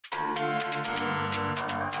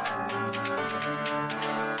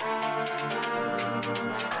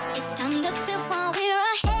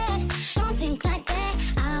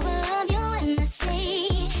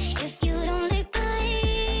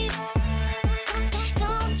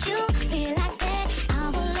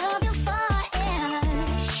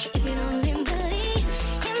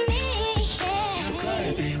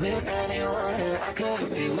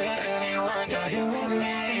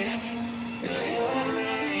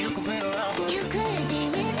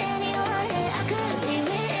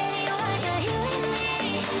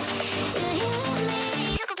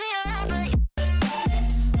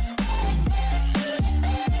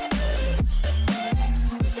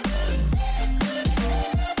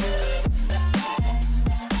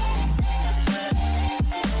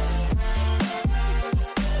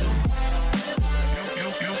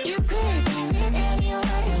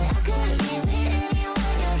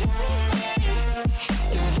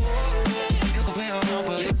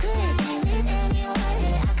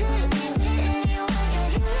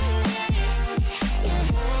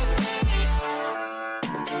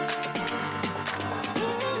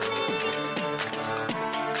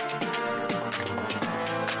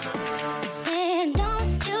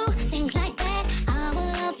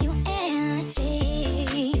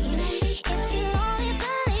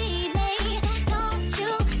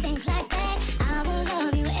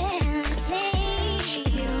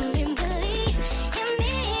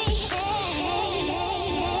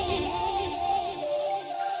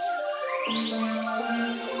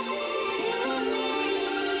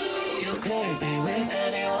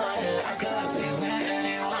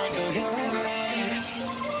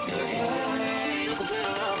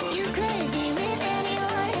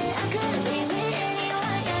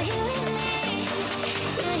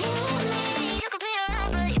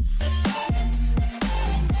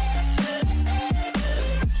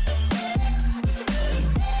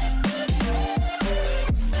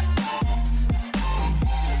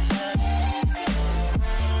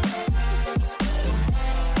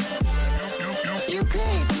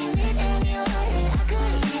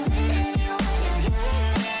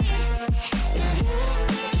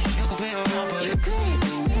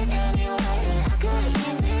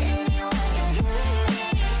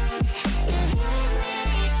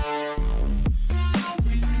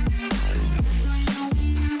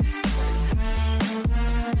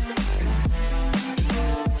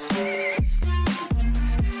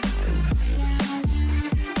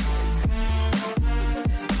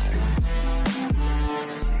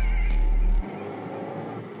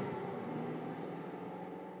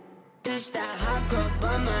This that hot girl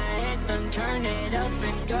by my anthem. Turn it up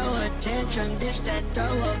and throw a tantrum. This that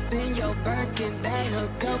throw up in your Birkin bag.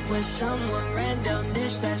 Hook up with someone random.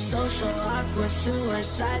 This that social awkward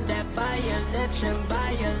suicide. That buy your lips and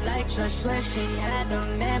buy your likes. I swear she had a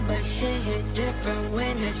man, but shit hit different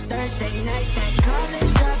when it's Thursday night. That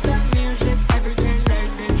college dropout music every day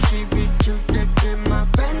like this. She be too thick and my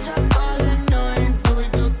friends are all annoying. But we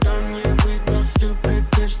go dumb, yeah, we go stupid.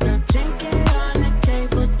 This that drinking on the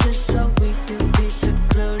table just so we can be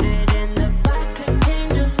secluded. And the vodka came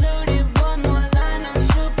diluted. One more line, I'm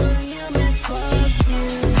superhuman. Fuck you,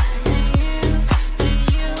 and you, and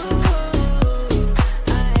you.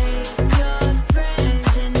 I hate your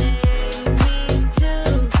friends and they hate me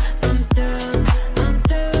too. I'm through, I'm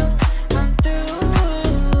through, I'm through.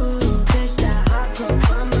 This that hot girl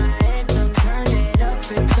by my anthem. Turn it up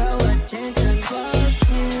and throw a tantrum. Fuck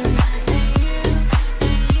you, and you,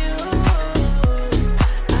 and you.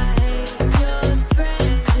 I hate your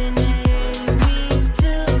friends and they hate me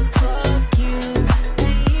too. Fuck you,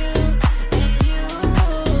 and you, and you.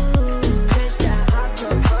 This that hot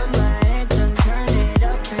girl by my anthem. Turn it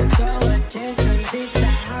up and throw a tantrum. This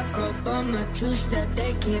that hot girl by my two-step.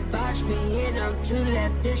 They can't box me in, I'm too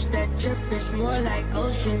left. This that drip is more like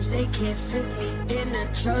oceans. They can't fit me in a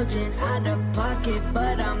Trojan. Out of pocket,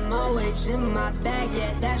 but I'm always in my bag.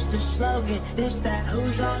 Yeah, that's the slogan. This that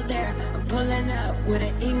who's all there. I'm pulling up with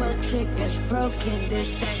an emo chick that's broken.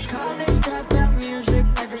 This that college dropout music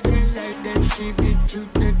every day like that. She be too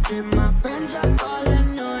thick and my friends are all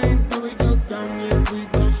annoying. But we go dumb, yeah, we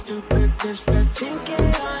go stupid. This that drinking